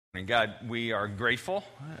And God, we are grateful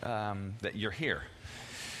that you're here.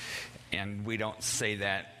 And we don't say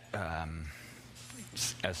that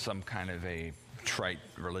as some kind of a trite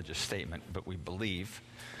religious statement, but we believe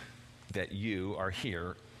that you are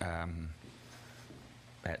here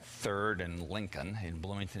at 3rd and Lincoln in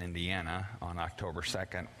Bloomington, Indiana on October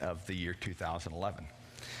 2nd of the year 2011.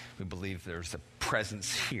 We believe there's a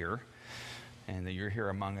presence here and that you're here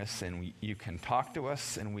among us, and you can talk to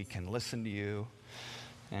us and we can listen to you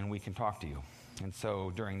and we can talk to you. And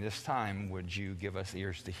so during this time, would you give us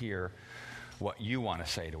ears to hear what you want to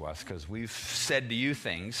say to us? Because we've said to you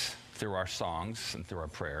things through our songs and through our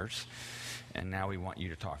prayers, and now we want you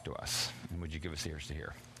to talk to us. And would you give us ears to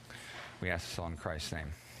hear? We ask this all in Christ's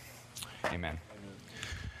name. Amen.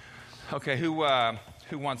 Okay, who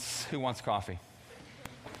wants coffee?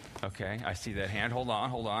 Okay, I see that hand. Hold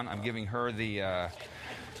on. I'm giving her the,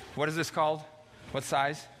 what is this called? What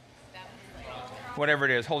size? Whatever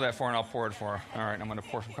it is, hold that for her and I'll pour it for her. All right, I'm going to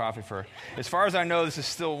pour some coffee for her. As far as I know, this is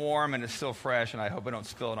still warm and it's still fresh, and I hope I don't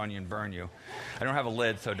spill it on you and burn you. I don't have a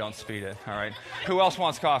lid, so don't speed it. All right. Who else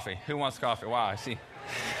wants coffee? Who wants coffee? Wow, I see.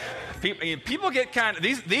 People get kind of,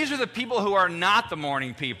 these are the people who are not the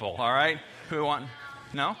morning people, all right? Who want,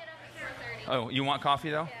 no? Oh, you want coffee,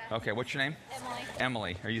 though? Yeah. Okay, what's your name?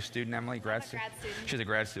 Emily. Are you a student, Emily? Grad student? I'm a grad student. She's a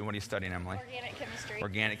grad student. What are you studying, Emily? Organic chemistry.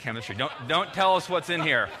 Organic chemistry. Don't tell us what's in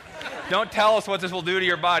here. Don't tell us what this will do to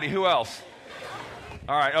your body. Who else?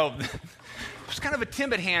 All right. Oh, it's kind of a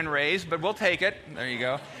timid hand raised, but we'll take it. There you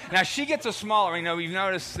go. Now, she gets a smaller. You know, you've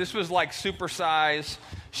noticed this was like super size.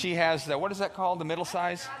 She has the, what is that called? The middle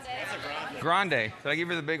size? Grande. Did I give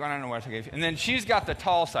her the big one? I don't know what I gave you. And then she's got the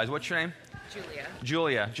tall size. What's your name?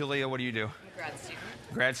 Julia, what do you do? I'm a grad student.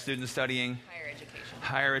 Grad student studying? Higher education.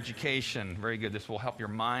 Higher education. Very good. This will help your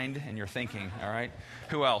mind and your thinking, all right?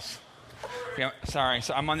 Who else? Yeah, sorry.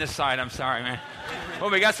 So I'm on this side. I'm sorry, man. Oh,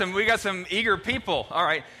 we got some eager people. All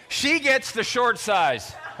right. She gets the short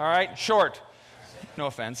size. All right? Short. No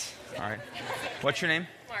offense. All right. What's your name?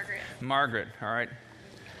 Margaret. All right.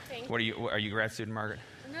 Thanks. Are you a grad student, Margaret?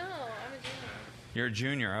 No, I'm a junior. You're a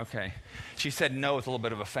junior, okay. She said no with a little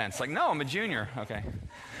bit of offense. Like, no, I'm a junior. Okay.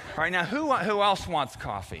 All right, now who else wants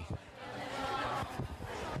coffee?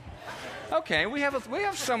 Okay, we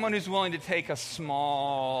have someone who's willing to take a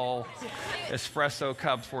small espresso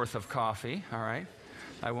cup's worth of coffee. All right.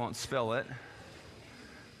 I won't spill it.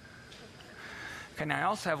 Okay, now I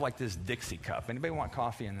also have like this Dixie cup. Anybody want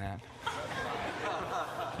coffee in that?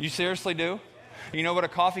 You seriously do? You know what a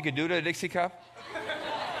coffee could do to a Dixie cup?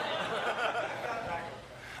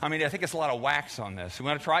 I mean, I think it's a lot of wax on this. We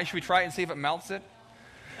want to try? Should we try it and see if it melts it?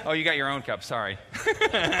 Oh, you got your own cup. Sorry.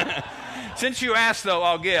 Since you asked, though,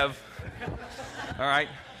 I'll give. All right.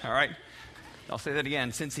 I'll say that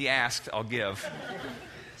again. Since he asked, I'll give.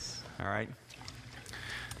 All right.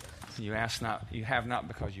 You ask not. You have not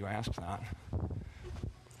because you ask not.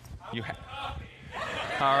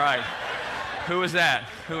 All right. Who was that?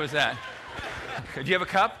 Do you have a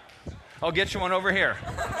cup? I'll get you one over here.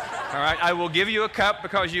 All right, I will give you a cup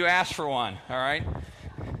because you asked for one, all right?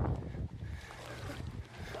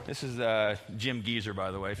 This is Jim Geezer,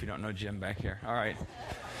 by the way, if you don't know Jim back here. All right.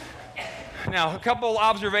 Now, a couple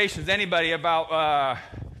observations. Anybody about,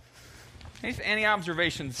 any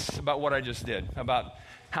observations about what I just did? About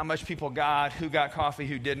how much people got, who got coffee,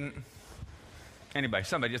 who didn't? Anybody,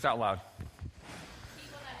 somebody, just out loud.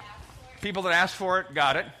 People that asked for it,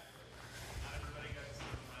 got it.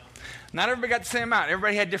 Not everybody got the same amount.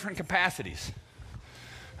 Everybody had different capacities.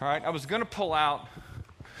 All right, I was going to pull out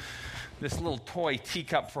this little toy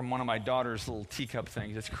teacup from one of my daughter's little teacup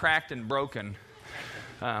things. It's cracked and broken.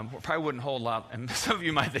 Probably wouldn't hold a lot. And some of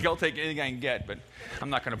you might think, I'll take anything I can get, but I'm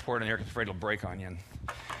not going to pour it in here because I'm afraid it'll break on you. And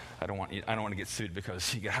I don't want to get sued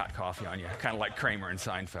because you get hot coffee on you, kind of like Kramer and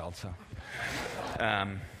Seinfeld.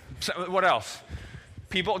 So what else?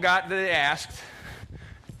 People got that they asked.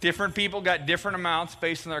 Different people got different amounts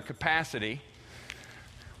based on their capacity.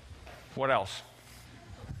 What else?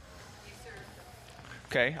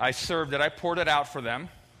 Okay, I served it. I poured it out for them.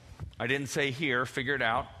 I didn't say here, figure it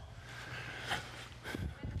out.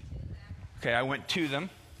 Okay, I went to them.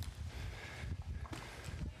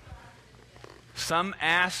 Some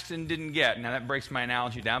asked and didn't get. Now that breaks my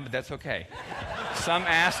analogy down, but that's okay. Some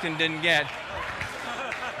asked and didn't get.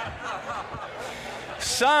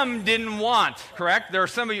 Some didn't want, correct? There are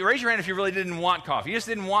some of you, raise your hand if you really didn't want coffee. You just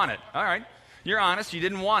didn't want it. All right. You're honest. You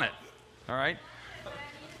didn't want it. All right.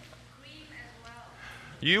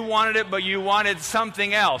 You wanted it, but you wanted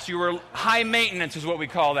something else. You were high maintenance is what we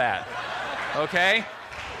call that. Okay?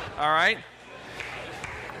 All right.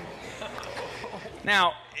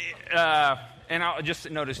 Now, and I'll just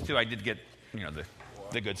notice too, I did get, the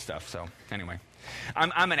the good stuff. So anyway,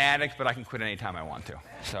 I'm an addict, but I can quit anytime I want to.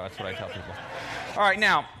 So that's what I tell people. All right,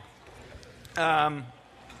 now,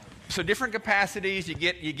 so different capacities you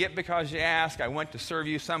get because you ask. I went to serve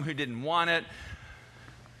you. Some who didn't want it.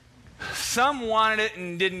 Some wanted it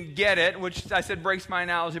and didn't get it, which I said breaks my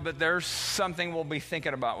analogy, but there's something we'll be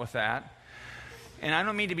thinking about with that. And I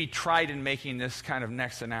don't mean to be trite in making this kind of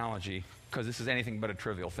next analogy, because this is anything but a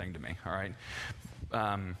trivial thing to me, all right?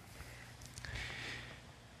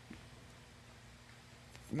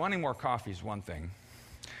 Wanting more coffee is one thing.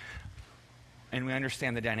 And we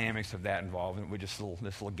understand the dynamics of that involved, and this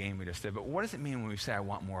little game we just did. But what does it mean when we say, I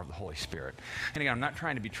want more of the Holy Spirit? And again, I'm not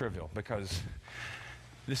trying to be trivial, because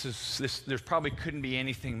there probably couldn't be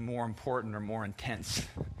anything more important or more intense,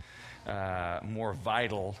 more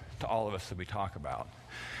vital to all of us that we talk about.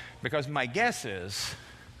 Because my guess is,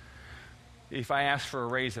 if I asked for a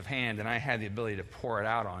raise of hand and I had the ability to pour it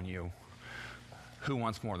out on you, who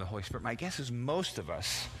wants more of the Holy Spirit? My guess is most of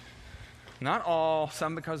us, not all,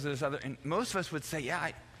 some because there's other, and most of us would say,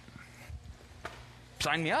 yeah,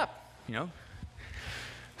 sign me up, you know.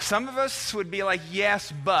 Some of us would be like,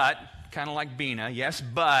 yes, but, kind of like Bina, yes,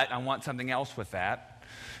 but I want something else with that.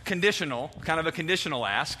 Conditional, kind of a conditional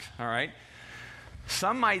ask, all right.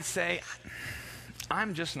 Some might say,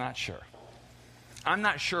 I'm just not sure. I'm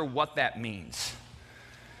not sure what that means.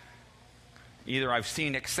 Either I've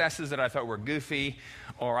seen excesses that I thought were goofy,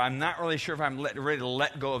 or I'm not really sure if I'm ready to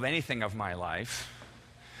let go of anything of my life.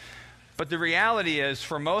 But the reality is,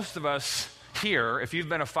 for most of us here, if you've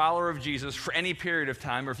been a follower of Jesus for any period of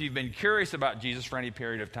time, or if you've been curious about Jesus for any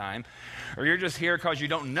period of time, or you're just here because you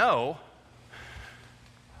don't know,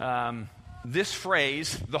 this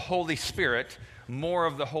phrase, the Holy Spirit, more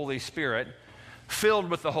of the Holy Spirit,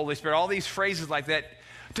 filled with the Holy Spirit, all these phrases like that,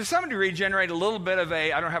 to some degree generate a little bit of I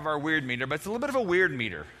don't have our weird meter, but it's a little bit of a weird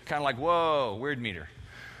meter. Kind of like, whoa, weird meter.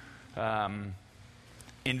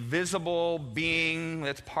 Invisible being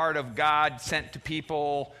that's part of God, sent to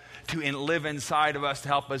people to live inside of us to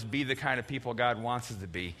help us be the kind of people God wants us to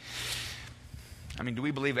be. I mean, do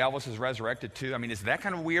we believe Elvis is resurrected too? I mean, is that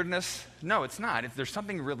kind of weirdness? No, it's not. There's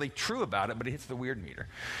something really true about it, but it hits the weird meter.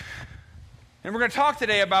 And we're going to talk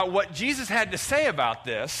today about what Jesus had to say about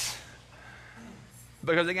this.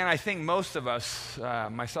 Because again, I think most of us,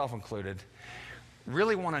 myself included,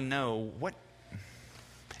 really want to know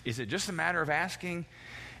is it just a matter of asking?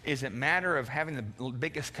 Is it a matter of having the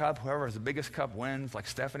biggest cup? Whoever has the biggest cup wins, like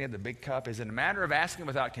Stephanie had the big cup. Is it a matter of asking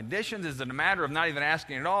without conditions? Is it a matter of not even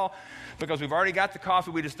asking at all? Because we've already got the coffee,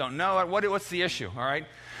 we just don't know it. What's the issue, all right?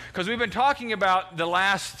 Because we've been talking about the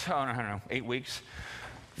last, 8 weeks,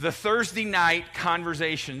 the Thursday night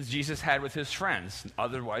conversations Jesus had with his friends,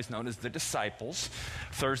 otherwise known as the disciples.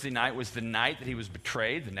 Thursday night was the night that he was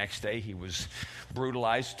betrayed. The next day he was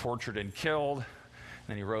brutalized, tortured, and killed.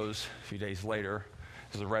 Then he rose a few days later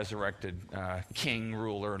as a resurrected king,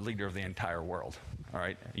 ruler, and leader of the entire world. All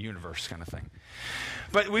right, a universe kind of thing.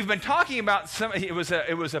 But we've been talking about it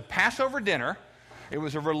was a Passover dinner. It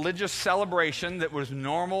was a religious celebration that was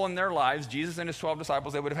normal in their lives. Jesus and his 12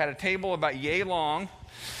 disciples, they would have had a table about yay long,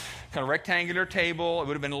 kind of rectangular table. It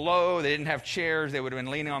would have been low. They didn't have chairs. They would have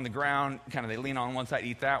been leaning on the ground. Kind of they lean on one side,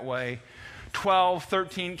 eat that way. 12,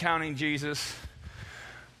 13 counting Jesus.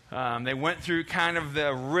 They went through kind of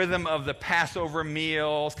the rhythm of the Passover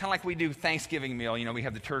meal. It's kind of like we do Thanksgiving meal. You know, we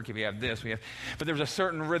have the turkey, we have this, but there was a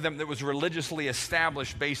certain rhythm that was religiously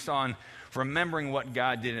established based on remembering what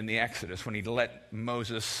God did in the Exodus when he let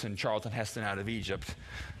Moses and Charlton Heston out of Egypt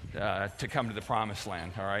to come to the Promised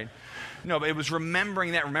Land, all right? No, but it was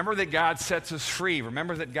remembering that. Remember that God sets us free.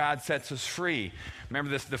 Remember that God sets us free.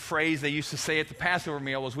 Remember the phrase they used to say at the Passover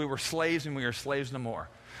meal was, we were slaves and we are slaves no more.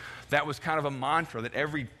 That was kind of a mantra that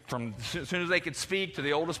from as soon as they could speak to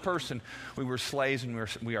the oldest person, we were slaves and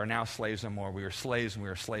we are now slaves no more. We are slaves and we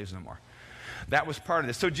are slaves no more. That was part of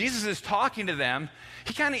this. So Jesus is talking to them.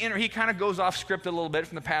 He kind of goes off script a little bit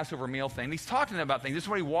from the Passover meal thing. He's talking to them about things. This is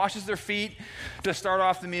where he washes their feet to start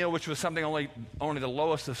off the meal, which was something only the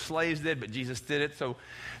lowest of slaves did, but Jesus did it. So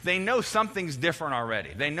they know something's different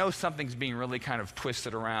already. They know something's being really kind of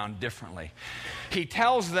twisted around differently. He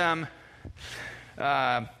tells them,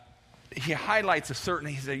 he highlights he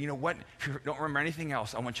said, you know what, if you don't remember anything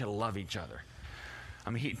else, I want you to love each other. I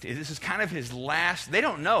mean, this is kind of his last, they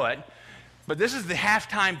don't know it, but this is the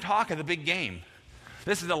halftime talk of the big game.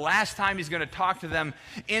 This is the last time he's going to talk to them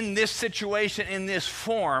in this situation, in this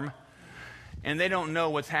form, and they don't know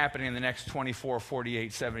what's happening in the next 24,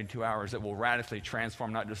 48, 72 hours that will radically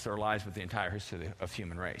transform not just their lives, but the entire history of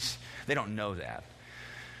human race. They don't know that.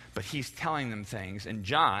 But he's telling them things, and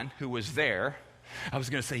John, who was there, I was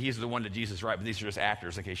going to say he's the one to Jesus, right? But these are just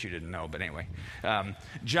actors in case you didn't know. But anyway,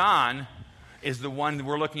 John is the one that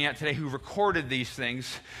we're looking at today who recorded these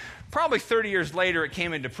things. Probably 30 years later, it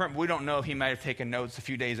came into print. We don't know if he might have taken notes a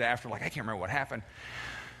few days after, like, I can't remember what happened.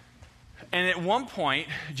 And at one point,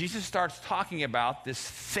 Jesus starts talking about this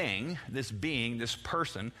thing, this being, this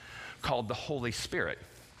person called the Holy Spirit.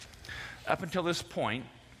 Up until this point,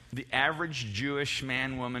 the average Jewish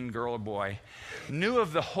man, woman, girl, or boy knew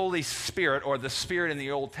of the Holy Spirit, or the Spirit in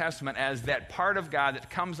the Old Testament, as that part of God that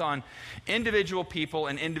comes on individual people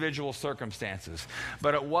in individual circumstances.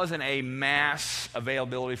 But it wasn't a mass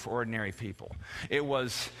availability for ordinary people. It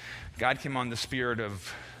was, God came on the spirit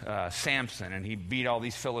of Samson, and he beat all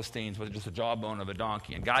these Philistines with just a jawbone of a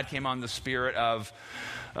donkey. And God came on the spirit of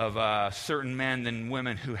certain men and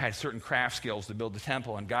women who had certain craft skills to build the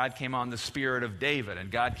temple. And God came on the spirit of David,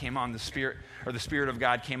 and God came on the spirit of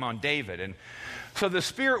God came on David. And so the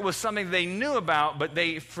Spirit was something they knew about, but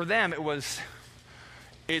for them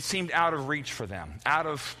it seemed out of reach for them, out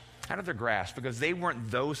of their grasp, because they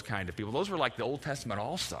weren't those kind of people. Those were like the Old Testament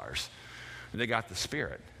all-stars. They got the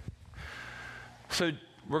Spirit. So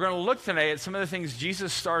we're going to look today at some of the things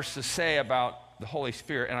Jesus starts to say about the Holy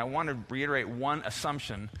Spirit, and I want to reiterate one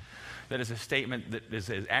assumption that is a statement that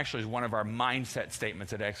is actually one of our mindset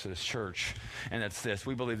statements at Exodus Church, and it's this: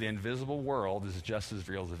 we believe the invisible world is just as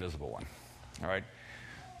real as the visible one. All right?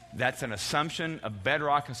 That's an assumption, a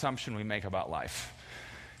bedrock assumption we make about life.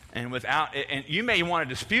 And you may want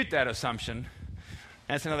to dispute that assumption.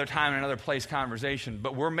 That's another time and another place conversation,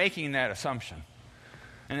 but we're making that assumption.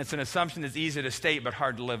 And it's an assumption that's easy to state but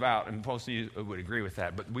hard to live out, and most of you would agree with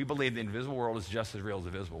that. But we believe the invisible world is just as real as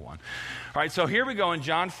the visible one. All right, so here we go in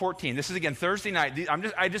John 14. This is, again, Thursday night.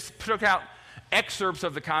 I just took out excerpts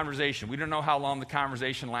of the conversation. We don't know how long the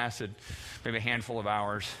conversation lasted, maybe a handful of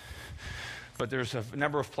hours. But there's a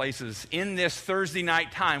number of places in this Thursday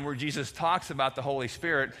night time where Jesus talks about the Holy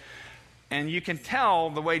Spirit. And you can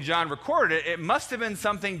tell the way John recorded it, it must have been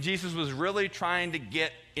something Jesus was really trying to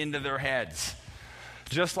get into their heads.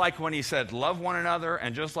 Just like when he said, love one another,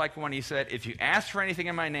 and just like when he said, if you ask for anything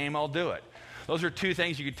in my name, I'll do it. Those are two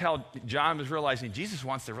things you could tell John was realizing Jesus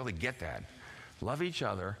wants to really get that. Love each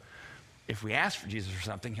other. If we ask for Jesus for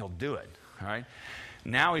something, he'll do it. All right?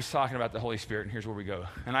 Now he's talking about the Holy Spirit, and here's where we go.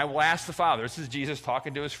 And I will ask the Father. This is Jesus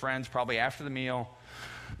talking to his friends, probably after the meal.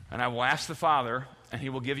 And I will ask the Father, and he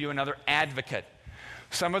will give you another advocate.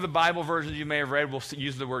 Some of the Bible versions you may have read will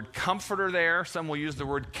use the word comforter there. Some will use the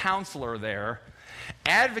word counselor there.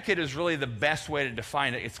 Advocate is really the best way to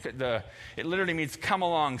define it. It literally means come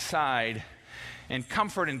alongside. And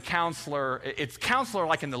comfort and counselor, it's counselor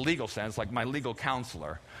like in the legal sense, like my legal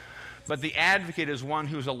counselor. But the advocate is one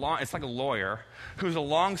who's it's like a lawyer, who's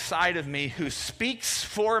alongside of me, who speaks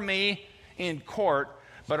for me in court,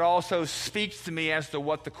 but also speaks to me as to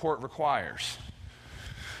what the court requires.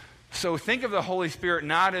 So think of the Holy Spirit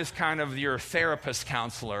not as kind of your therapist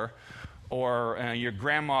counselor or your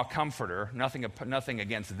grandma comforter, nothing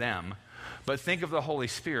against them, but think of the Holy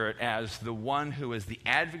Spirit as the one who is the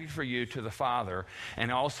advocate for you to the Father and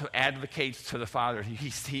also advocates to the Father.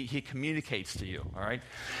 He communicates to you, all right?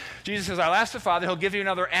 Jesus says, I'll ask the Father, he'll give you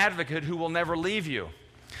another advocate who will never leave you.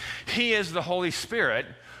 He is the Holy Spirit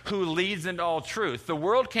who leads into all truth. The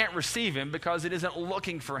world can't receive him because it isn't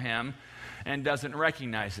looking for him and doesn't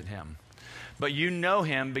recognize him. But you know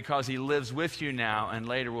him because he lives with you now and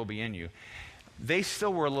later will be in you. They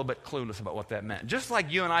still were a little bit clueless about what that meant. Just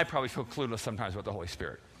like you and I probably feel clueless sometimes about the Holy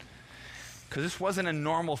Spirit. Because this wasn't a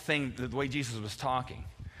normal thing the way Jesus was talking.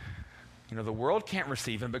 You know, the world can't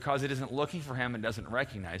receive him because it isn't looking for him and doesn't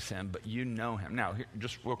recognize him, but you know him. Now,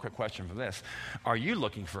 just a real quick question for this. Are you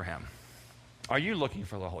looking for him? Are you looking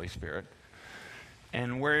for the Holy Spirit?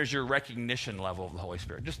 And where is your recognition level of the Holy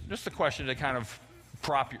Spirit? Just a question to kind of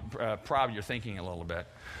prod your thinking a little bit.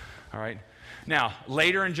 All right? Now,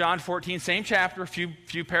 later in John 14, same chapter, a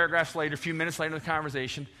few paragraphs later, a few minutes later in the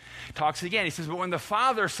conversation, talks again. He says, but when the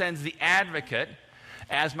Father sends the advocate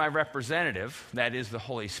as my representative, that is the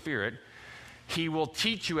Holy Spirit, he will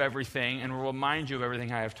teach you everything and will remind you of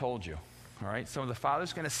everything I have told you. All right? So the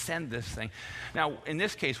Father's going to send this thing. Now, in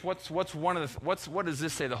this case, what does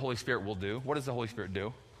this say the Holy Spirit will do? What does the Holy Spirit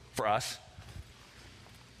do for us?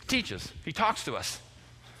 He teaches. He talks to us.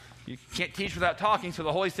 You can't teach without talking, so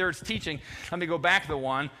the Holy Spirit's teaching. Let me go back to the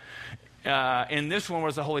one. In this one, what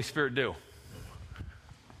does the Holy Spirit do?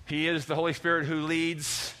 He is the Holy Spirit who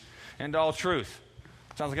leads into all truth.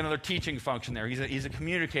 Sounds like another teaching function there. He's a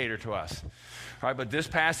communicator to us. All right, but this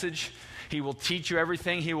passage, he will teach you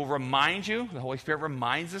everything. He will remind you. The Holy Spirit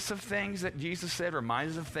reminds us of things that Jesus said,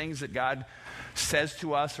 reminds us of things that God says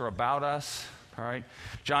to us or about us. All right?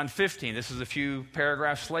 John 15, this is a few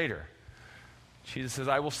paragraphs later. Jesus says,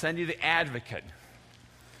 I will send you the advocate,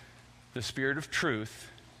 the Spirit of truth.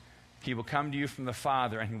 He will come to you from the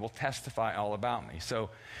Father, and he will testify all about me. So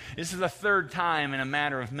this is the third time in a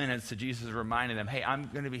matter of minutes that Jesus is reminding them, hey, I'm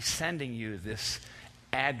going to be sending you this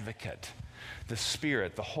advocate, the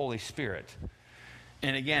Spirit, the Holy Spirit.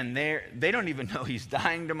 And again, they don't even know he's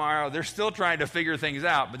dying tomorrow. They're still trying to figure things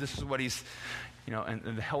out, but this is what he's, and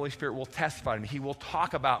the Holy Spirit will testify to me. He will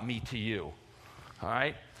talk about me to you. All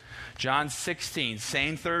right? John 16,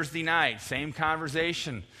 same Thursday night, same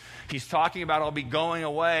conversation. He's talking about I'll be going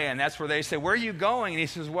away, and that's where they say, where are you going? And he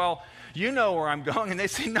says, well, you know where I'm going. And they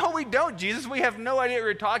say, no, we don't, Jesus. We have no idea what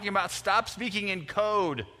you're talking about. Stop speaking in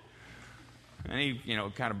code. And he,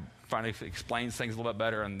 kind of finally explains things a little bit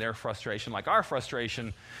better, and their frustration, like our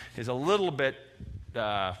frustration, is a little bit,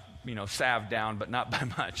 salved down, but not by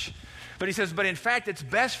much. But he says, but in fact, it's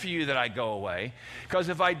best for you that I go away, because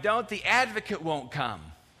if I don't, the advocate won't come.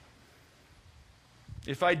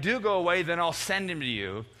 If I do go away, then I'll send him to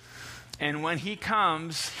you. And when he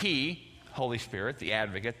comes, he, Holy Spirit, the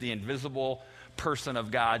advocate, the invisible person of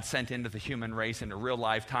God sent into the human race into real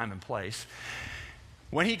life, time, and place,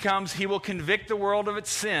 when he comes, he will convict the world of its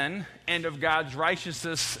sin and of God's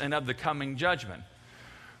righteousness and of the coming judgment.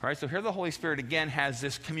 All right, so here the Holy Spirit again has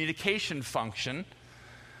this communication function.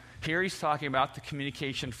 Here he's talking about the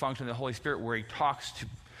communication function of the Holy Spirit, where he talks to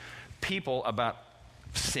people about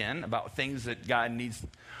sin, about things that God needs,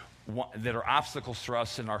 that are obstacles for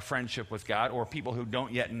us in our friendship with God, or people who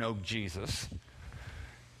don't yet know Jesus.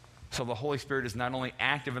 So the Holy Spirit is not only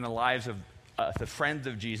active in the lives of the friends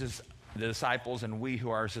of Jesus, the disciples, and we who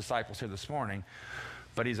are his disciples here this morning,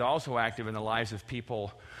 but he's also active in the lives of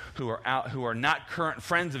people who are not current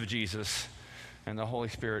friends of Jesus, and the Holy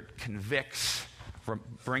Spirit convicts,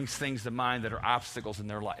 brings things to mind that are obstacles in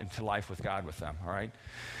their into life with God with them. All right.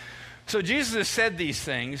 So Jesus has said these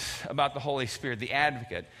things about the Holy Spirit, the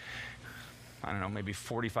advocate. I don't know, maybe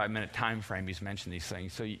 45-minute time frame he's mentioned these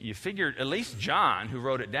things. So you figured at least John, who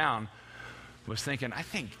wrote it down, was thinking, I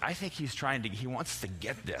think he wants to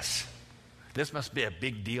get this. This must be a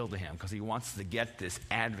big deal to him because he wants to get this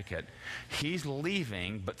advocate. He's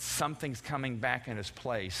leaving, but something's coming back in his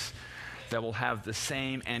place that will have the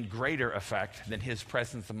same and greater effect than his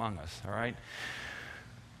presence among us, all right?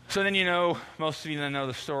 So then most of you know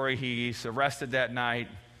the story. He's arrested that night,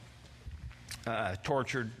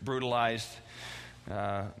 tortured, brutalized,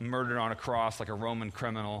 murdered on a cross like a Roman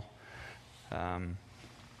criminal.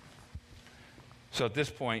 So at this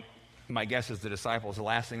point, my guess is the disciples, the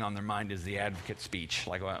last thing on their mind is the advocate speech.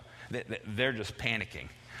 Like, well, they're just panicking.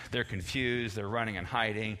 They're confused. They're running and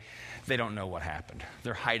hiding. They don't know what happened.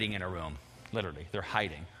 They're hiding in a room. Literally, they're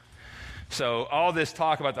hiding. So all this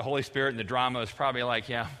talk about the Holy Spirit and the drama is probably like,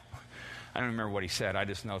 yeah, I don't remember what he said. I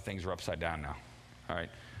just know things are upside down now. All right?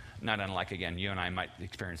 Not unlike, again, you and I might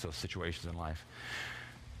experience those situations in life.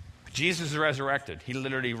 Jesus is resurrected. He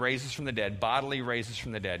literally raises from the dead, bodily raises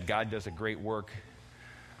from the dead. God does a great work.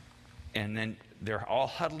 And then they're all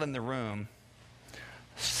huddled in the room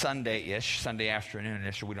Sunday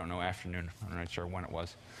afternoon-ish. We don't know afternoon. I'm not sure when it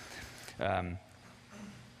was. And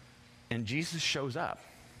Jesus shows up.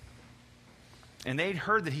 And they'd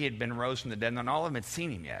heard that he had been rose from the dead, and all of them had seen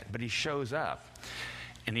him yet. But he shows up.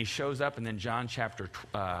 And he shows up, and then John chapter...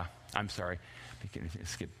 Let's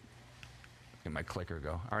get my clicker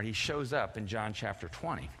go. All right, he shows up in John chapter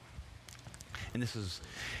 20.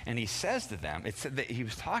 And he says to them, it said that he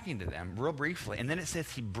was talking to them real briefly, and then it says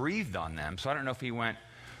he breathed on them. So I don't know if he went,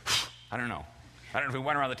 I don't know if he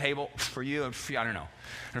went around the table for you, I don't know.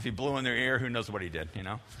 Or if he blew in their ear, who knows what he did,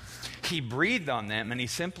 He breathed on them, and he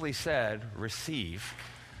simply said, receive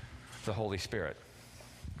the Holy Spirit.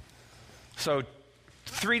 So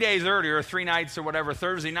 3 days earlier, 3 nights or whatever,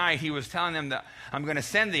 Thursday night, he was telling them that I'm going to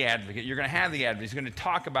send the advocate. You're going to have the advocate. He's going to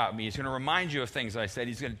talk about me. He's going to remind you of things I said.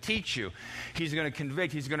 He's going to teach you. He's going to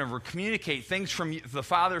convict. He's going to communicate things from the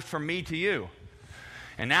Father from me to you.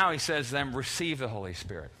 And now he says to them, receive the Holy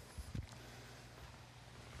Spirit.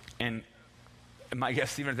 And my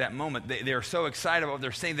guess, even at that moment, they're so excited about what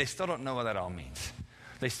they're saying, they still don't know what that all means.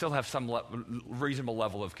 They still have some reasonable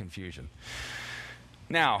level of confusion.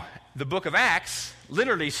 Now, the book of Acts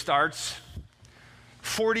literally starts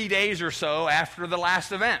 40 days or so after the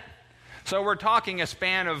last event. So we're talking a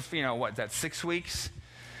span of, 6 weeks?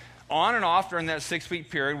 On and off during that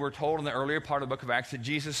 6-week period, we're told in the earlier part of the book of Acts that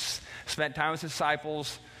Jesus spent time with his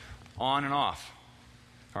disciples on and off.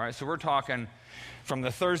 All right, so we're talking from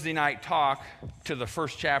the Thursday night talk to the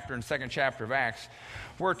first chapter and second chapter of Acts,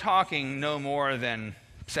 we're talking no more than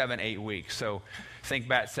 7-8 weeks. So think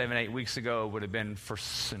back 7-8 weeks ago would have been for,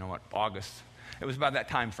 August. It was about that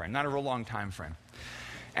time frame, not a real long time frame.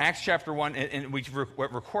 Acts chapter 1, and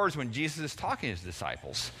what records when Jesus is talking to his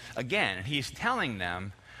disciples. Again, he's telling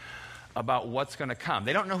them about what's going to come.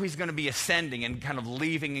 They don't know he's going to be ascending and kind of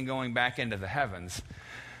leaving and going back into the heavens.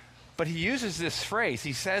 But he uses this phrase.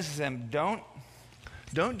 He says to them, don't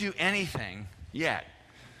do anything yet.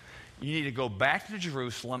 You need to go back to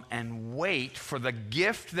Jerusalem and wait for the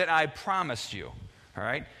gift that I promised you. All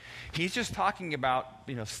right? He's just talking about,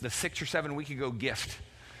 the 6 or 7 week ago gift.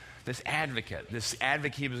 This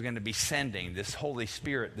advocate he was going to be sending, this Holy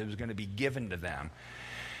Spirit that was going to be given to them.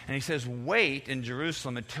 And he says, wait in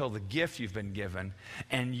Jerusalem until the gift you've been given,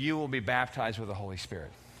 and you will be baptized with the Holy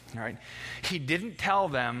Spirit. All right? He didn't tell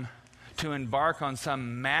them to embark on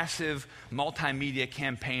some massive multimedia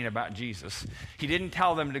campaign about Jesus. He didn't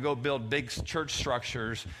tell them to go build big church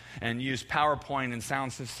structures and use PowerPoint and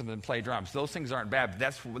sound systems and play drums. Those things aren't bad, but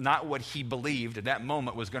that's not what he believed at that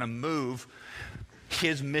moment was going to move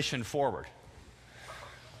his mission forward.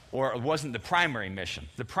 Or it wasn't the primary mission.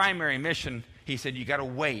 The primary mission, he said, you got to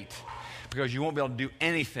wait because you won't be able to do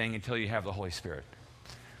anything until you have the Holy Spirit.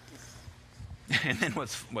 And then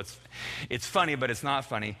it's funny, but it's not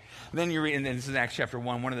funny. Then you read, and this is Acts chapter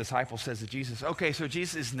 1, one of the disciples says to Jesus, okay, so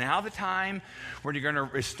Jesus, is now the time when you're going to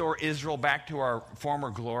restore Israel back to our former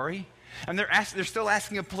glory? And they're still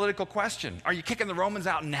asking a political question. Are you kicking the Romans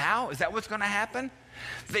out now? Is that what's going to happen?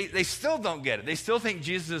 They still don't get it. They still think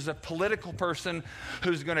Jesus is a political person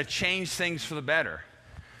who's going to change things for the better.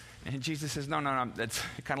 And Jesus says, no, that's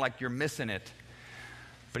kind of like you're missing it.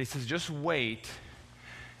 But he says, just wait.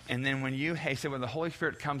 And then when the Holy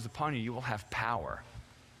Spirit comes upon you, you will have power.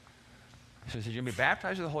 So he says, you'll be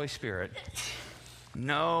baptized with the Holy Spirit.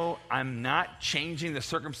 No, I'm not changing the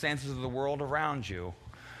circumstances of the world around you,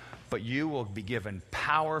 but you will be given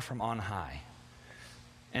power from on high.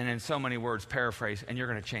 And in so many words, paraphrase, and you're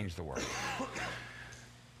going to change the world.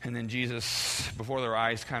 And then Jesus, before their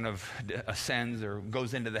eyes, kind of ascends or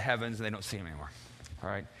goes into the heavens, and they don't see him anymore. All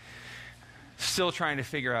right? Still trying to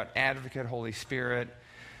figure out advocate, Holy Spirit.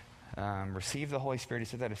 Receive the Holy Spirit. He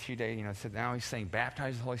said that a few days, he said now he's saying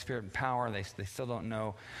baptize the Holy Spirit in power. They still don't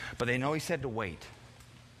know. But they know he said to wait.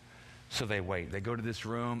 So they wait. They go to this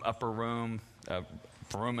room, upper room,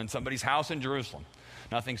 room in somebody's house in Jerusalem.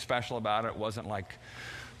 Nothing special about it. It wasn't like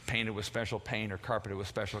painted with special paint or carpeted with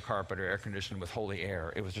special carpet or air conditioned with holy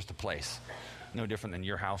air. It was just a place. No different than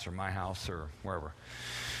your house or my house or wherever.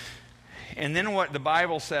 And then what the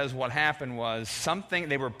Bible says what happened was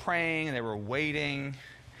they were praying, they were waiting.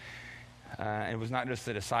 It was not just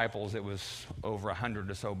the disciples, it was over 100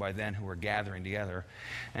 or so by then who were gathering together.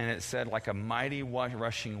 And it said, like a mighty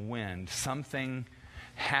rushing wind, something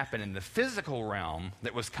happened in the physical realm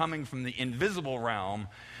that was coming from the invisible realm,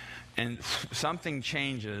 and something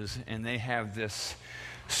changes, and they have this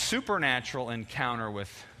supernatural encounter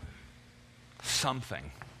with something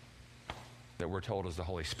that we're told is the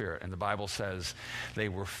Holy Spirit. And the Bible says they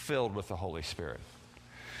were filled with the Holy Spirit.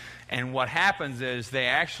 And what happens is they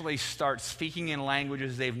actually start speaking in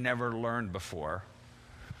languages they've never learned before.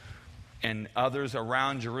 And others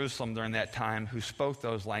around Jerusalem during that time who spoke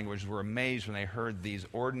those languages were amazed when they heard these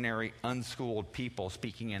ordinary, unschooled people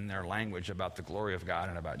speaking in their language about the glory of God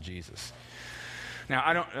and about Jesus.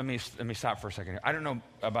 Now, let me stop for a second here. I don't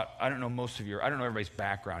know most of I don't know everybody's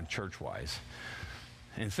background church-wise.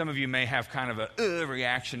 And some of you may have kind of a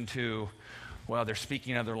reaction to, well, they're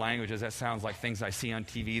speaking other languages. That sounds like things I see on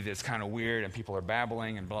TV that's kind of weird, and people are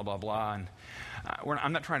babbling and blah, blah, blah. And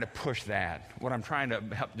I'm not trying to push that. What I'm trying to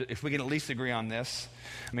help, if we can at least agree on this,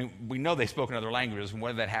 we know they spoke in other languages, and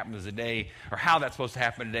whether that happens today or how that's supposed to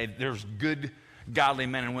happen today, there's good, godly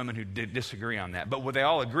men and women who disagree on that. But what they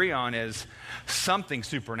all agree on is something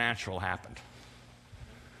supernatural happened.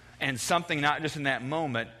 And something not just in that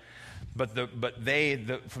moment, but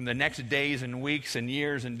from the next days and weeks and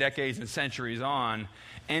years and decades and centuries on,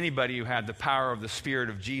 anybody who had the power of the Spirit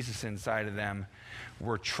of Jesus inside of them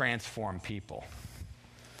were transformed people.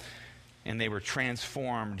 And they were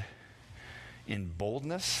transformed in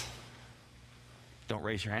boldness. Don't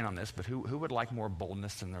raise your hand on this, but who would like more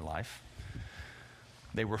boldness in their life?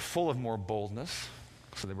 They were full of more boldness.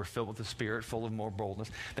 So they were filled with the Spirit, full of more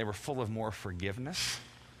boldness. They were full of more forgiveness.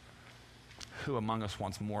 Who among us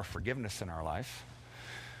wants more forgiveness in our life?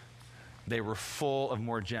 They were full of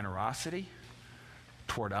more generosity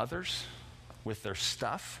toward others with their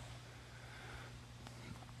stuff.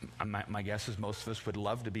 My guess is most of us would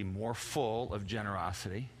love to be more full of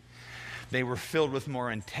generosity. They were filled with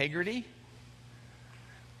more integrity.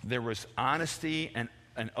 There was honesty and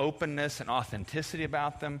openness and authenticity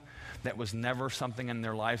about them that was never something in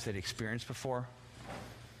their lives they'd experienced before.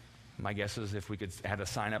 My guess is if we could had a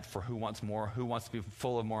sign up for who wants more, who wants to be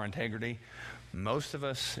full of more integrity, most of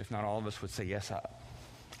us, if not all of us, would say, yes,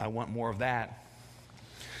 I want more of that.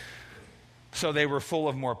 So they were full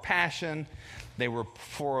of more passion. They were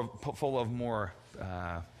full of more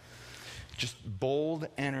just bold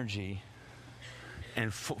energy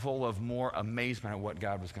and full of more amazement at what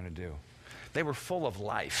God was going to do. They were full of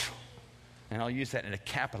life. And I'll use that in a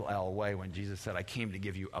capital L way when Jesus said, I came to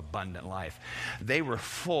give you abundant life. They were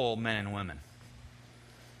full men and women.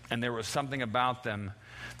 And there was something about them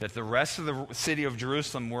that the rest of the city of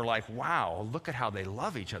Jerusalem were like, wow, look at how they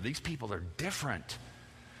love each other. These people are different.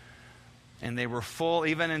 And they were full,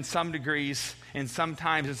 even in some degrees, in some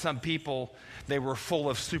times, in some people, they were full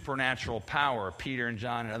of supernatural power. Peter and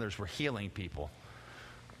John and others were healing people.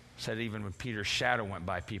 Said even when Peter's shadow went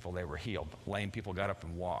by people, they were healed. Lame people got up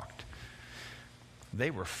and walked. They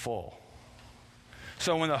were full.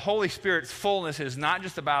 So when the Holy Spirit's fullness is not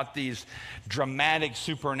just about these dramatic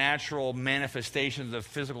supernatural manifestations of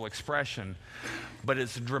physical expression, but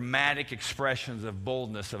it's dramatic expressions of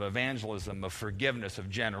boldness, of evangelism, of forgiveness, of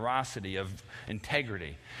generosity, of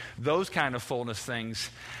integrity. Those kind of fullness things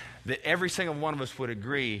that every single one of us would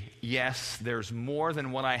agree, yes, there's more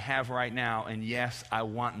than what I have right now, and yes, I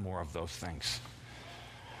want more of those things.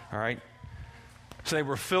 All right? So they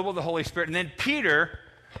were filled with the Holy Spirit. And then Peter,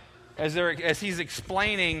 as he's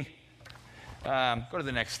explaining, go to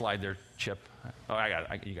the next slide there, Chip. Oh, I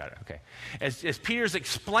got it. You got it. Okay. As Peter's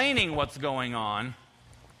explaining what's going on,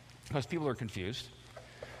 because people are confused,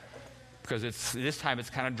 because this time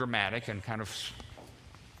it's kind of dramatic and kind of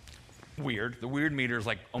weird. The weird meter is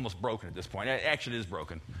like almost broken at this point. Actually, it is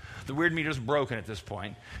broken. The weird meter is broken at this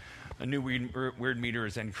point. A new weird meter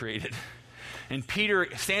is then created. And Peter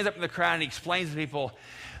stands up in the crowd and he explains to people,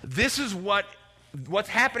 this is what's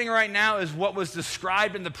happening right now is what was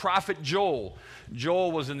described in the prophet Joel.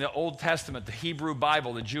 Joel was in the Old Testament, the Hebrew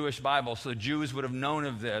Bible, the Jewish Bible, so the Jews would have known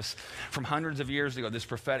of this from hundreds of years ago, this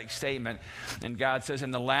prophetic statement. And God says,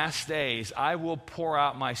 in the last days, I will pour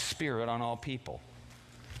out my Spirit on all people.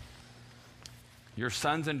 Your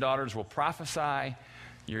sons and daughters will prophesy,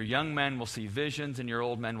 your young men will see visions, and your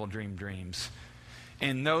old men will dream dreams.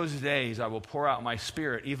 In those days, I will pour out my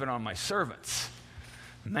Spirit even on my servants,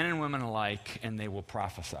 men and women alike, and they will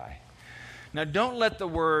prophesy. Now, don't let the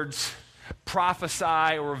words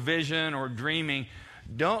prophesy or vision or dreaming,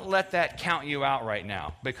 don't let that count you out right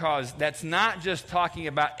now, because that's not just talking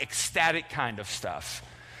about ecstatic kind of stuff.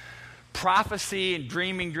 Prophecy and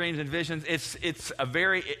dreaming dreams and visions, it's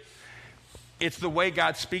the way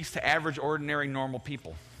God speaks to average, ordinary, normal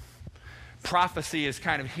people. Prophecy is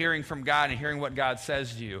kind of hearing from God and hearing what God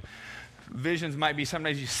says to you. Visions might be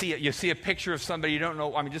sometimes you see a picture of somebody you don't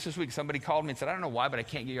know. I mean, just this week somebody called me and said, I don't know why, but I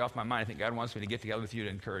can't get you off my mind. I think God wants me to get together with you to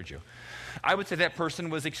encourage you. I would say that person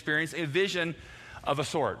was experiencing a vision of a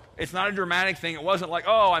sort. It's not a dramatic thing. It wasn't like,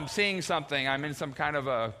 oh, I'm seeing something. I'm in some kind of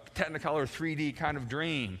a Technicolor 3D kind of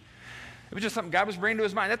dream. It was just something God was bringing to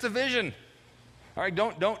his mind. That's a vision. All right,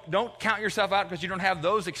 don't count yourself out because you don't have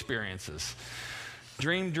those experiences.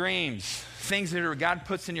 Dream dreams, things that God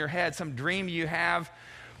puts in your head, some dream you have,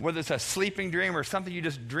 whether it's a sleeping dream or something you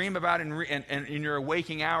just dream about in your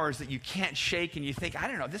waking hours that you can't shake and you think, I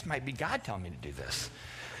don't know, this might be God telling me to do this.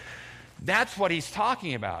 That's what he's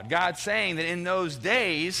talking about. God's saying that in those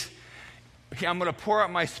days, I'm going to pour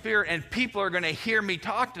out my Spirit and people are going to hear me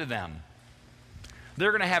talk to them.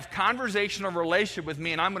 They're going to have conversational relationship with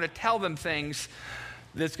me and I'm going to tell them things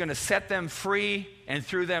that's going to set them free and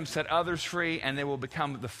through them set others free, and they will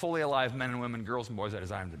become the fully alive men and women, girls and boys I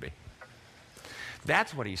desire them to be.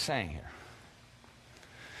 That's what he's saying here.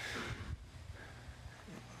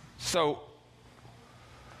 So,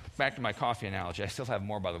 back to my coffee analogy. I still have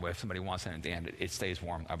more, by the way, if somebody wants it at the end. It stays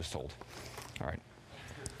warm, I was told. All right.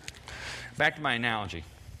 Back to my analogy.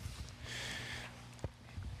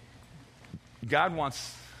 God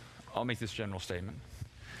wants, I'll make this general statement.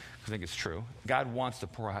 I think it's true. God wants to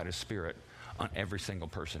pour out his Spirit on every single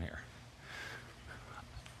person here.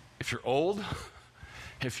 If you're old,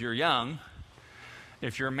 if you're young,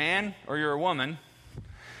 if you're a man or you're a woman,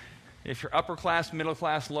 if you're upper class, middle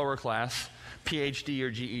class, lower class, PhD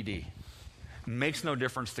or GED, makes no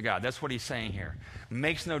difference to God. That's what he's saying here.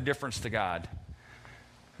 Makes no difference to God.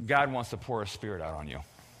 God wants to pour his Spirit out on you.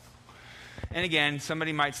 And again,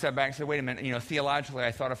 somebody might step back and say, wait a minute, theologically,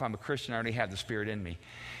 I thought if I'm a Christian, I already have the Spirit in me.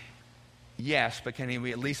 Yes, but can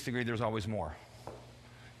we at least agree there's always more?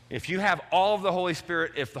 If you have all of the Holy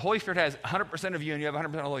Spirit, if the Holy Spirit has 100% of you and you have 100%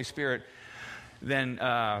 of the Holy Spirit, then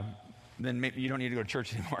maybe you don't need to go to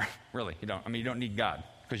church anymore. Really, you don't. I mean, you don't need God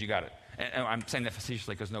because you got it. And I'm saying that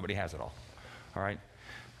facetiously because nobody has it all. All right?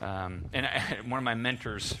 One of my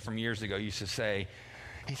mentors from years ago used to say,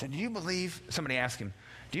 he said, somebody asked him,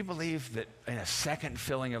 do you believe that in a second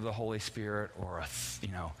filling of the Holy Spirit or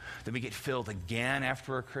that we get filled again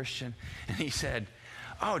after a Christian? And he said,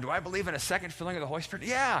 oh, do I believe in a second filling of the Holy Spirit?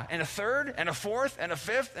 Yeah, and a third, and a fourth, and a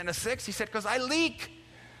fifth, and a sixth. He said, because I leak.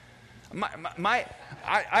 I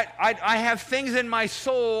have things in my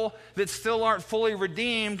soul that still aren't fully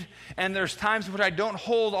redeemed, and there's times in which I don't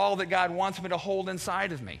hold all that God wants me to hold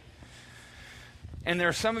inside of me. And there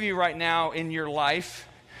are some of you right now in your life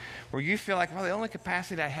where you feel like, well, the only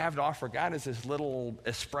capacity I have to offer God is this little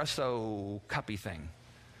espresso cuppy thing.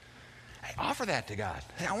 Hey, offer that to God.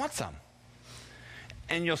 Say, I want some.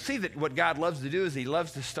 And you'll see that what God loves to do is he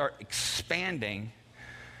loves to start expanding.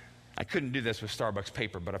 I couldn't do this with Starbucks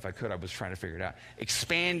paper, but if I could, I was trying to figure it out.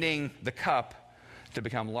 Expanding the cup to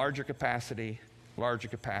become larger capacity, and larger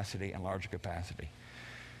capacity.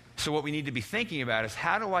 So what we need to be thinking about is,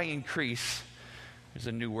 how do I increase? There's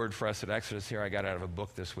a new word for us at Exodus here I got out of a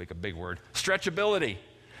book this week, a big word. Stretchability.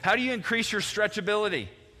 How do you increase your stretchability?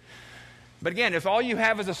 But again, if all you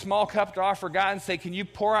have is a small cup to offer God and say, can you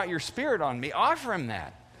pour out your Spirit on me? Offer him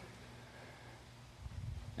that.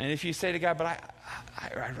 And if you say to God, but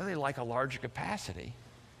I really like a larger capacity,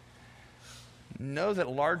 know that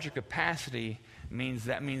larger capacity means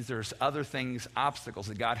there's other things, obstacles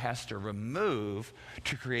that God has to remove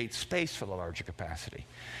to create space for the larger capacity.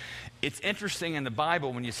 It's interesting in the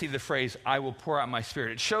Bible when you see the phrase, I will pour out my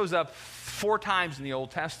Spirit. It shows up 4 times in the Old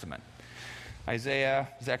Testament. Isaiah,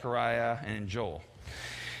 Zechariah, and in Joel.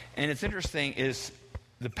 And it's interesting is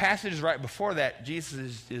the passages right before that,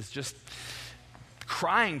 Jesus is just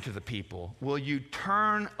crying to the people, will you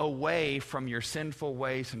turn away from your sinful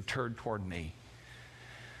ways and turn toward me?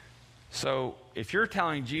 So if you're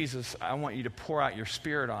telling Jesus, I want you to pour out your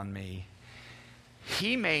Spirit on me,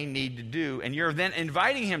 he may need to do, and you're then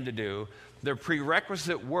inviting him to do, the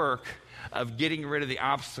prerequisite work of getting rid of the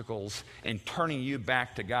obstacles and turning you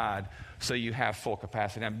back to God so you have full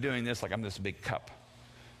capacity. I'm doing this like I'm this big cup,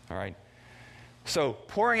 all right? So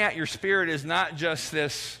pouring out your Spirit is not just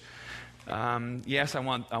this, yes, I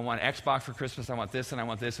want Xbox for Christmas, I want this, and I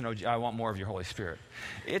want this, and I want more of your Holy Spirit.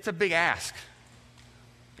 It's a big ask.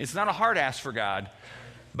 It's not a hard ask for God,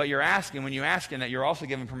 but you're asking, when you ask him that, you're also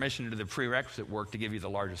giving permission to do the prerequisite work to give you the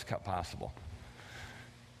largest cup possible.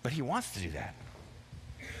 But he wants to do that.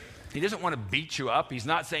 He doesn't want to beat you up. He's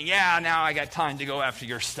not saying, yeah, now I got time to go after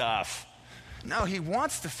your stuff. No, he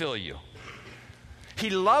wants to fill you. He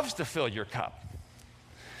loves to fill your cup.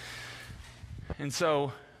 And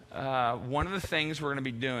so one of the things we're going to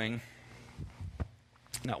be doing,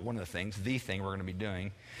 not one of the things, the thing we're going to be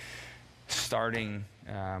doing, starting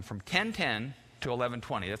from 10:10 to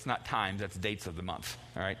 11:20. That's not times, that's dates of the month,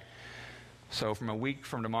 all right? So from a week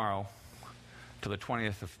from tomorrow to the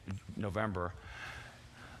 20th of November,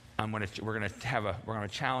 we're going to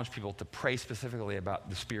challenge people to pray specifically about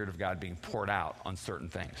the Spirit of God being poured out on certain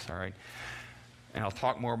things, all right? And I'll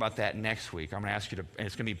talk more about that next week. I'm going to ask you to, and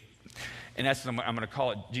it's going to be, in essence, I'm going to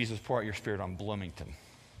call it Jesus Pour Out Your Spirit on Bloomington.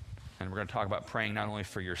 And we're going to talk about praying not only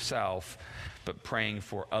for yourself, but praying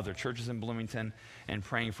for other churches in Bloomington and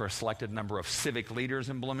praying for a selected number of civic leaders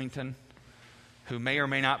in Bloomington who may or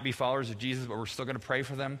may not be followers of Jesus, but we're still going to pray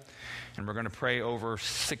for them. And we're going to pray over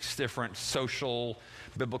 6 different social,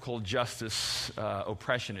 biblical justice,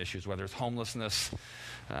 oppression issues, whether it's homelessness,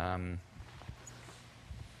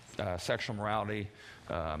 sexual morality,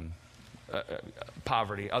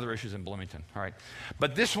 poverty, other issues in Bloomington, all right?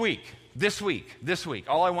 But this week,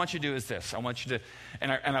 all I want you to do is this. I want you to,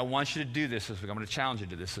 and I want you to do this week. I'm going to challenge you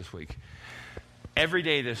to this week. Every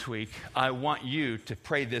day this week, I want you to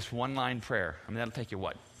pray this one-line prayer. I mean, that'll take you,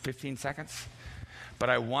 15 seconds? But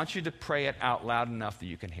I want you to pray it out loud enough that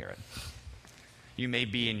you can hear it. You may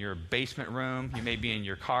be in your basement room. You may be in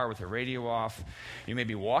your car with the radio off. You may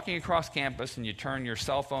be walking across campus and you turn your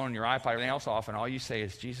cell phone, your iPod, everything else off, and all you say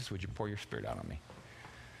is, Jesus, would you pour your Spirit out on me?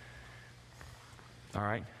 All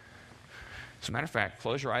right? As a matter of fact,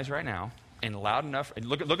 close your eyes right now and loud enough. And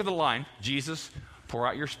look at the line. Jesus, pour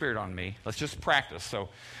out your Spirit on me. Let's just practice. So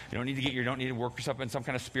you don't need to work yourself in some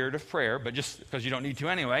kind of spirit of prayer, but just because you don't need to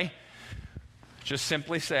anyway, just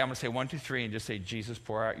simply say, I'm going to say 1, 2, 3, and just say, Jesus,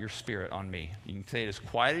 pour out your Spirit on me. You can say it as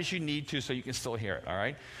quiet as you need to so you can still hear it, all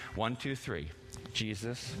right? 1, 2, 3.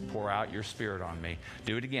 Jesus, pour out your Spirit on me.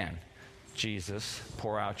 Do it again. Jesus,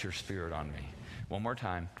 pour out your Spirit on me. One more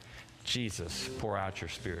time. Jesus, pour out your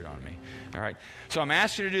Spirit on me. All right? So I'm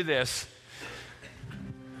asking you to do this.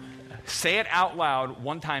 Say it out loud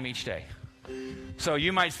 1 time each day. So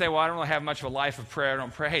you might say, well, I don't really have much of a life of prayer. I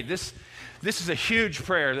don't pray. Hey, this is a huge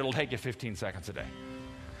prayer that'll take you 15 seconds a day.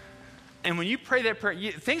 And when you pray that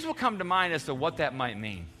prayer, things will come to mind as to what that might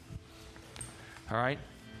mean. All right?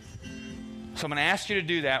 So I'm going to ask you to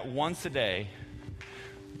do that once a day.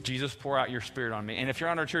 Jesus, pour out your Spirit on me. And if you're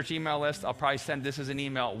on our church email list, I'll probably send this as an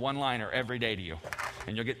email, one-liner every day to you.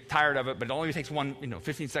 And you'll get tired of it, but it only takes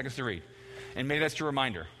 15 seconds to read. And maybe that's your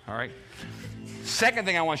reminder, all right? Second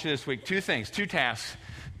thing I want you to do this week, two tasks.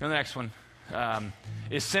 The next one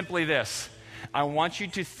is simply this. I want you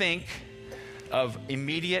to think of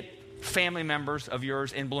immediate family members of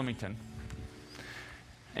yours in Bloomington.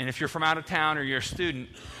 And if you're from out of town or you're a student,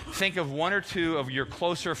 think of one or two of your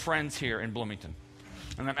closer friends here in Bloomington.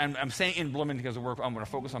 And I'm saying in Bloomington because I'm going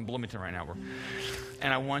to focus on Bloomington right now.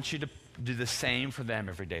 And I want you to do the same for them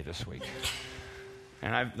every day this week.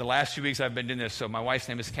 And the last few weeks I've been doing this. So my wife's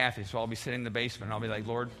name is Kathy. So I'll be sitting in the basement and I'll be like,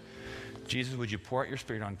 Lord, Jesus, would you pour out your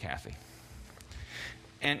Spirit on Kathy?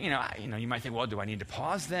 And, you might think, well, do I need to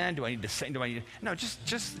pause then? Do I need to say, no,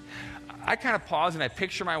 just, I kind of pause and I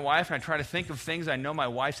picture my wife and I try to think of things I know my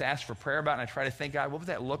wife's asked for prayer about, and I try to think, God, what would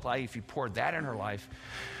that look like if you poured that in her life?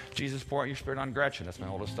 Jesus, pour out your Spirit on Gretchen. That's my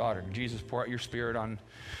oldest daughter. Jesus, pour out your Spirit on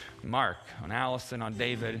Mark, on Allison, on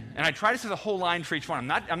David. And I try to say the whole line for each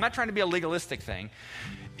one. I'm not trying to be a legalistic thing.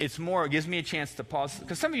 It's more, it gives me a chance to pause.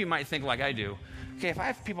 Because some of you might think like I do, okay, if I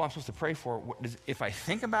have people I'm supposed to pray for, if I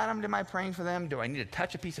think about them, am I praying for them? Do I need to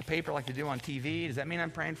touch a piece of paper like they do on TV? Does that mean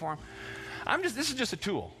I'm praying for them? This is just a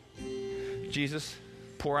tool. Jesus,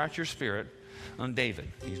 pour out your Spirit on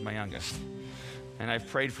David. He's my youngest. And I've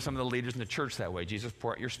prayed for some of the leaders in the church that way. Jesus,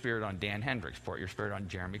 pour out your Spirit on Dan Hendricks. Pour out your Spirit on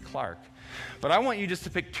Jeremy Clark. But I want you just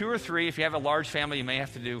to pick two or three. If you have a large family, you may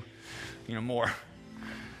have to do, more.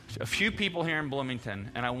 A few people here in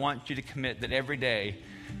Bloomington, and I want you to commit that every day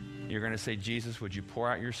you're going to say, Jesus, would you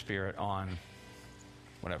pour out your Spirit on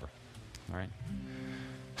whatever, all right?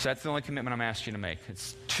 So that's the only commitment I'm asking you to make.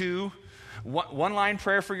 It's one line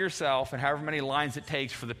prayer for yourself and however many lines it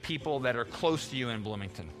takes for the people that are close to you in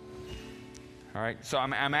Bloomington. All right, so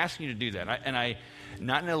I'm asking you to do that.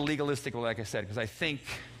 Not in a legalistic way, like I said, because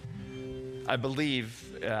I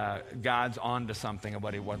believe God's onto something of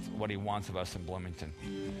what he wants of us in Bloomington.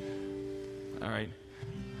 All right,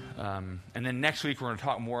 and then next week we're going to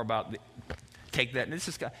talk more about take that. And I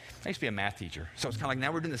used to be a math teacher, so it's kind of like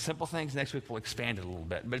now we're doing the simple things. Next week we'll expand it a little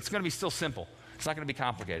bit, but it's going to be still simple. It's not going to be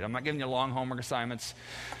complicated. I'm not giving you long homework assignments.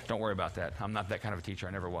 Don't worry about that. I'm not that kind of a teacher.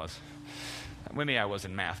 I never was. Maybe I was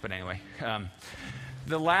in math, but anyway.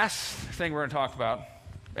 The last thing we're going to talk about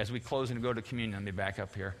as we close and go to communion, let me back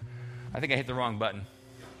up here. I think I hit the wrong button.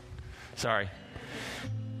 Sorry.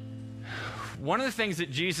 One of the things that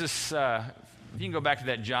Jesus, if you can go back to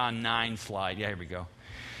that John 9 slide. Yeah, here we go.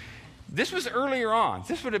 This was earlier on.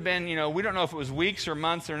 This would have been, we don't know if it was weeks or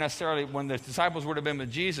months or necessarily when the disciples would have been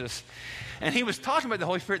with Jesus. And he was talking about the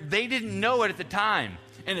Holy Spirit. They didn't know it at the time.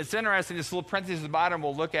 And it's interesting, this little parenthesis at the bottom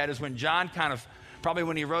we'll look at is when John probably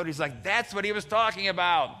when he wrote, he's like, that's what he was talking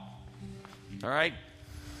about. All right?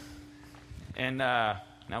 And now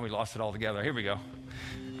we lost it all together. Here we go.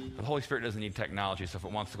 The Holy Spirit doesn't need technology, so if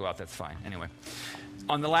it wants to go out, that's fine. Anyway,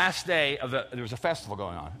 on the last day there was a festival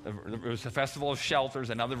going on. There was a festival of shelters,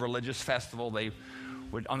 another religious festival.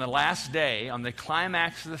 On the last day, on the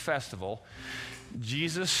climax of the festival,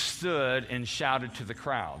 Jesus stood and shouted to the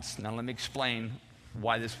crowds. Now let me explain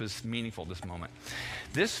why this was meaningful, this moment.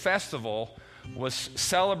 This festival was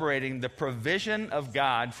celebrating the provision of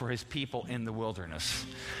God for his people in the wilderness.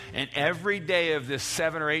 And every day of this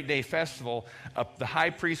 7 or 8 day festival, the high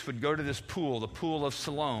priest would go to this pool, the pool of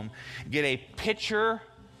Siloam, get a pitcher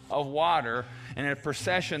of water, and in a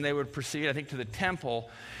procession they would proceed, I think, to the temple,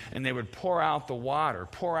 and they would pour out the water.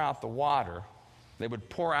 They would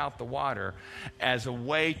pour out the water as a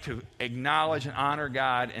way to acknowledge and honor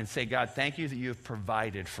God and say, God, thank you that you have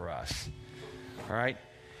provided for us. All right?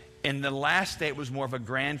 In the last day, it was more of a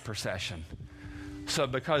grand procession. So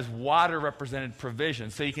because water represented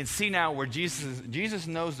provision. So you can see now where Jesus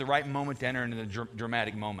knows the right moment to enter into the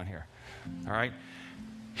dramatic moment here. All right?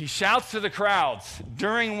 He shouts to the crowds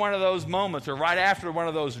during one of those moments or right after one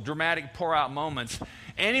of those dramatic pour-out moments,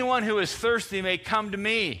 anyone who is thirsty may come to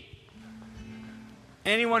me.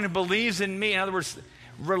 Anyone who believes in me, in other words,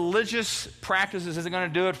 religious practices isn't going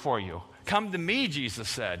to do it for you. Come to me, Jesus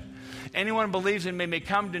said. Anyone who believes in me may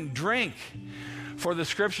come and drink. For the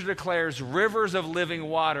scripture declares, rivers of living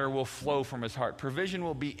water will flow from his heart. Provision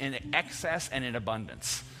will be in excess and in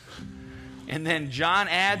abundance. And then John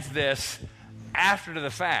adds this after the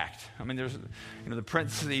fact. I mean, there's the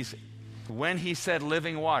parentheses. When he said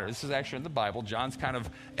living water, this is actually in the Bible. John's kind of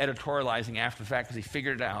editorializing after the fact because he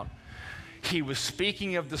figured it out. He was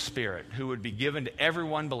speaking of the Spirit who would be given to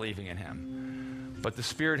everyone believing in him. but the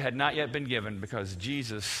Spirit had not yet been given because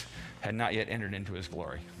Jesus had not yet entered into his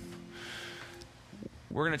glory.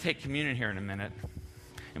 We're going to take communion here in a minute,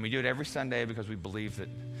 and we do it every Sunday because we believe that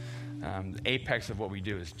the apex of what we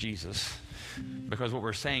do is Jesus. Because what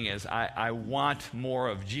we're saying is, I want more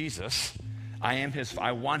of Jesus.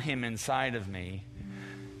 I want him inside of me.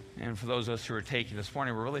 And for those of us who are taking this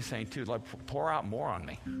morning, we're really saying, too, Lord, pour out more on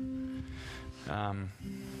me.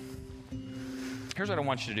 Here's what I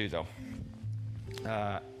want you to do, though.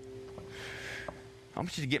 I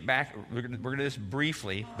want you to get back. We're going to do this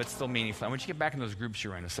briefly, but still meaningfully. I want you to get back in those groups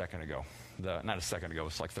you were in a second ago. Not a second ago. It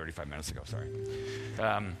was like 35 minutes ago. Sorry.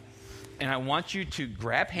 And I want you to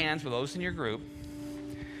grab hands with those in your group.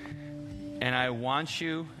 And I want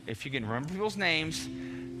you, if you can remember people's names,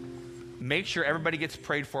 make sure everybody gets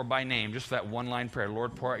prayed for by name, just that one-line prayer.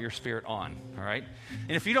 Lord, pour out your Spirit on. All right?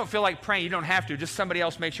 And if you don't feel like praying, you don't have to. Just somebody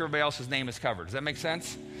else make sure everybody else's name is covered. Does that make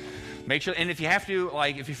sense? Make sure, and if you have to,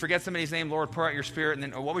 like, if you forget somebody's name, Lord, pour out your Spirit, and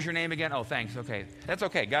then, what was your name again? Oh, thanks. Okay. That's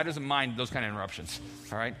okay. God doesn't mind those kind of interruptions.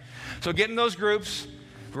 All right? So get in those groups,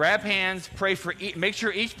 grab hands, pray for, make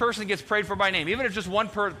sure each person gets prayed for by name. Even if just one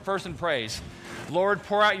person prays, Lord,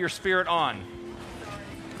 pour out your Spirit on.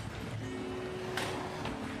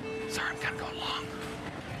 Sorry, I'm kind of going long.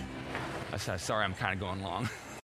 I said, sorry, I'm kind of going long.